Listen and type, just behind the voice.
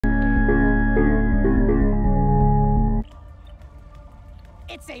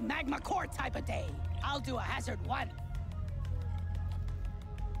It's a magma core type of day. I'll do a hazard 1.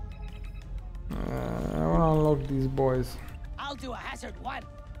 I wanna unlock these boys. I'll do a hazard 1.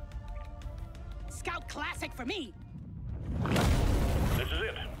 Scout classic for me. This is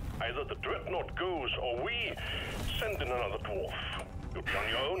it. Either the dreadnought goes or we send in another dwarf. You'll be on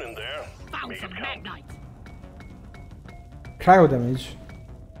your own in there. Found Make some it count. magnite. Cryo damage.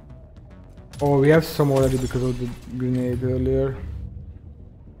 Oh, we have some already because of the grenade earlier.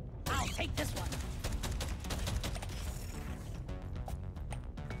 I'll take this one.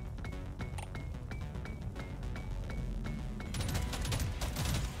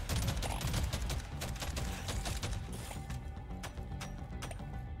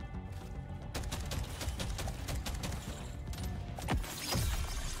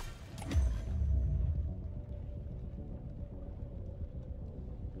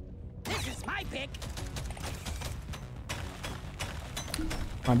 This is my pick.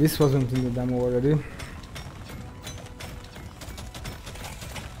 Ah, this wasn't in the demo already.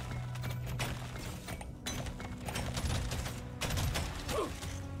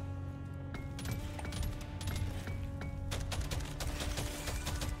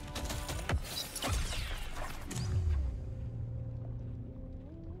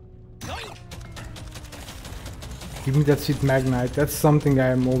 Give me that sweet magnite. That's something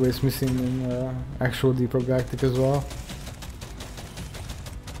I'm always missing in actual Deeper Galactic as well.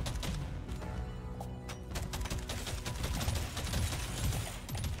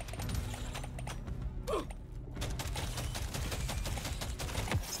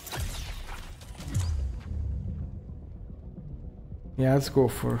 Yeah, let's go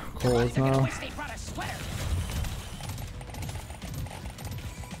for cold now. Wish they brought a sweater.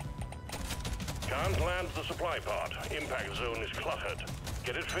 Can't land the supply pod. Impact zone is cluttered.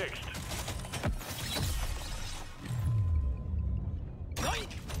 Get it fixed. Yoink.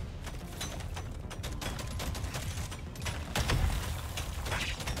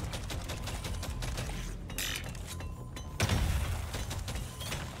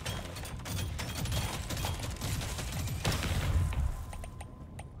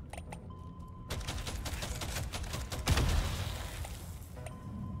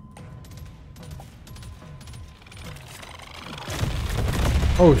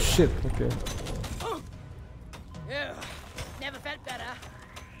 Oh shit, okay. Ew, never felt better.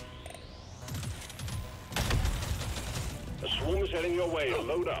 A swarm is heading your way.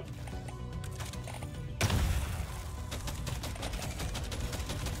 Load up.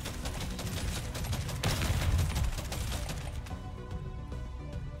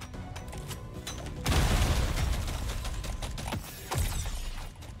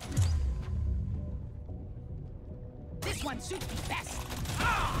 This one suits me best.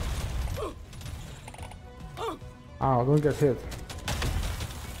 Ow, don't get hit.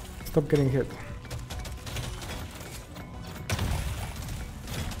 Stop getting hit.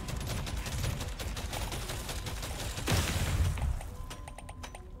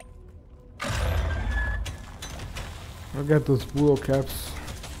 I'll get those bull caps.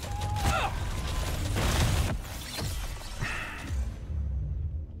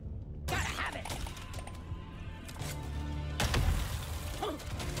 Gotta have it.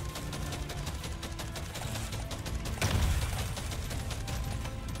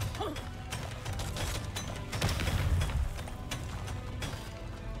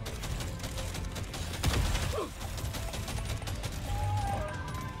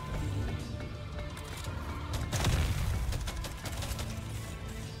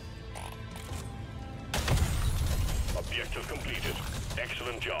 Objective completed.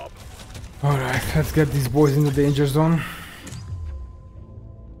 Excellent job. Alright, let's get these boys in the danger zone.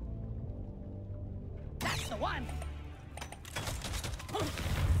 That's the one.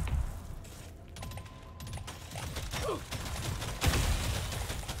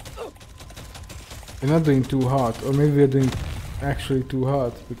 We're not doing too hot, or maybe we're doing actually too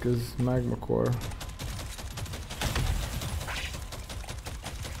hot because magma core.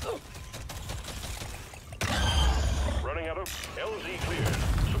 Running out of LZ cleared.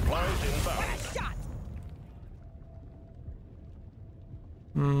 Supplies inbound. Shot.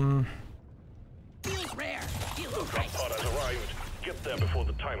 Feels rare. Feels Drop right. pod has arrived. Get there before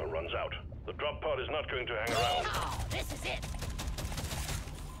the timer runs out. The drop pod is not going to hang around. Oh, this is it.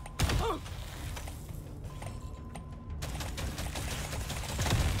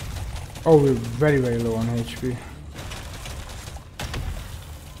 Oh, we're very, very low on HP.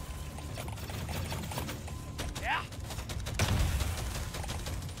 Yeah.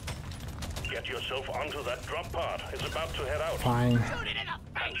 Get yourself onto that drop pod. It's about to head out. Fine. Shoot it in the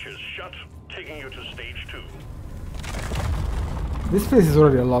face. Hatches shut, taking you to stage 2. This place is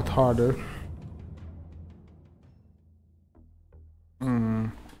already a lot harder.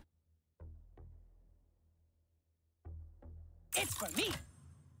 It's for me.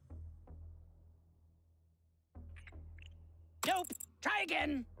 Nope. Try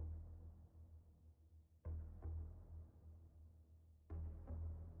again.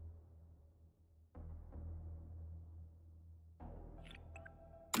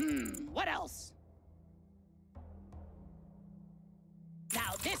 What else?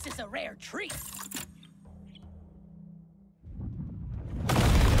 Now this is a rare treat.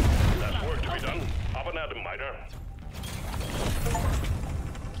 That's work to be done. Up and at 'em, miner.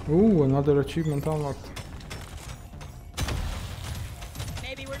 Ooh, another achievement unlocked.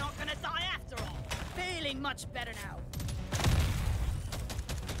 Maybe we're not gonna die after all. Feeling much better now.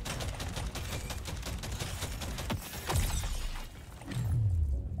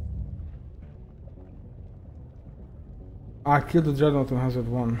 I killed the Dreadnought on Hazard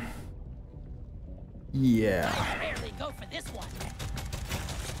 1. Yeah. I rarely go for this one.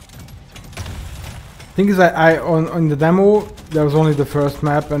 Thing is, I on the demo there was only the first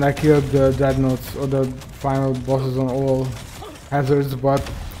map, and I killed the Dreadnoughts or the final bosses on all hazards. But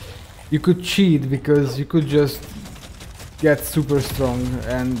you could cheat because you could just get super strong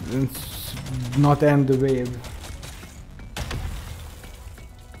and not end the wave.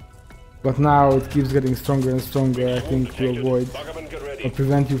 But now it keeps getting stronger and stronger, I think, to avoid or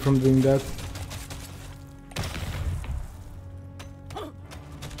prevent you from doing that.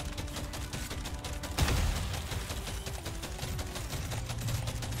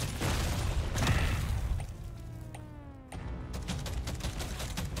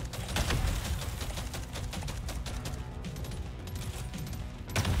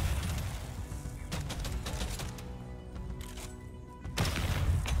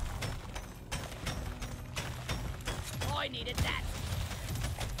 I needed that.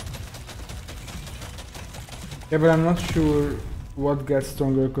 Yeah, but I'm not sure what gets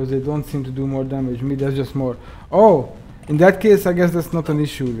stronger because they don't seem to do more damage. Me, that's just more. Oh, in that case, I guess that's not an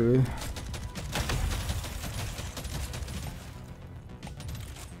issue, really.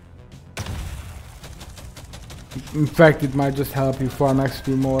 In fact, it might just help you farm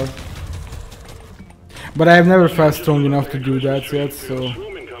XP more. But I have never felt strong enough to do that yet, so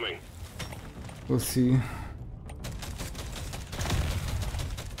we'll see.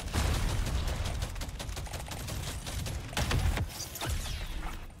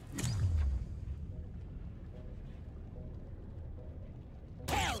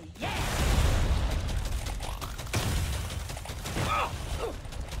 Hell yeah!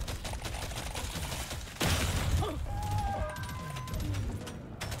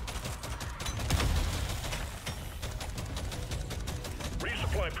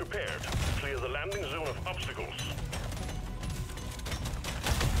 Resupply prepared. Clear the landing zone of obstacles.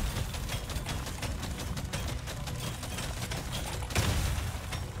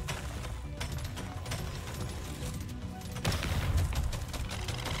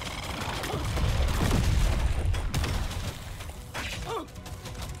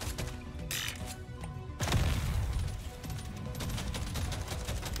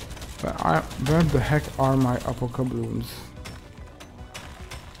 But where the heck are my apocabloons?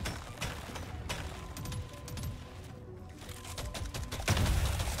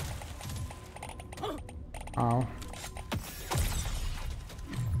 Ow.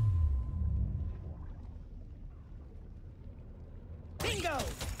 Bingo!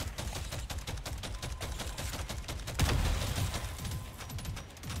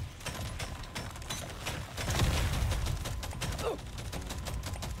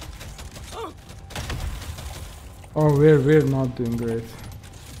 Oh, we're not doing great.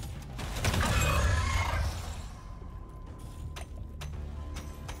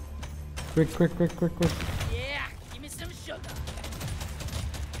 Quick, quick, quick, quick, quick. Yeah, give me some sugar.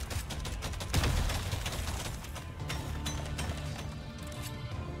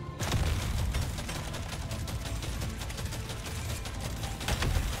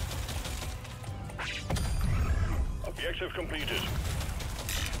 Objective completed.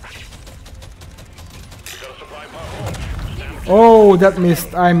 We got a supply pod launch. Oh, that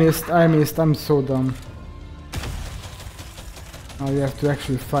missed. I missed. I'm so dumb. Now we have to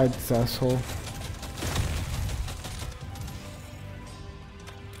actually fight this asshole.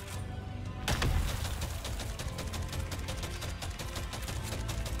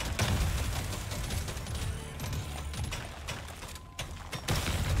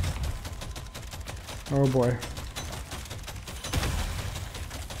 Oh boy.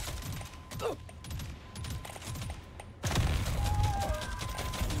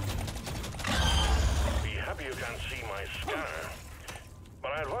 Be happy you can't see my scar.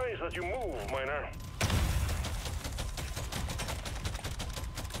 that you move, Miner.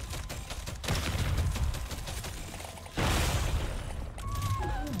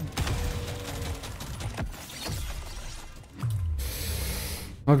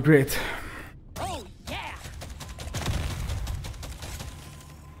 Not great. Oh, yeah!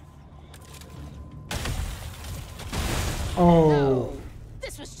 Oh. No!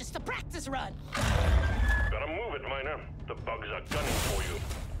 This was just a practice run! Gotta move it, Miner. The bugs are gunning for you.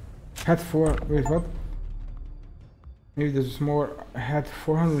 Had 4. Wait, what? Maybe there's more. I had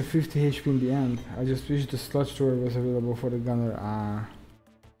 450 HP in the end. I just wish the sludge thrower was available for the gunner. Ah.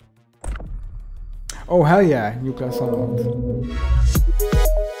 Oh, hell yeah! New class unlocked.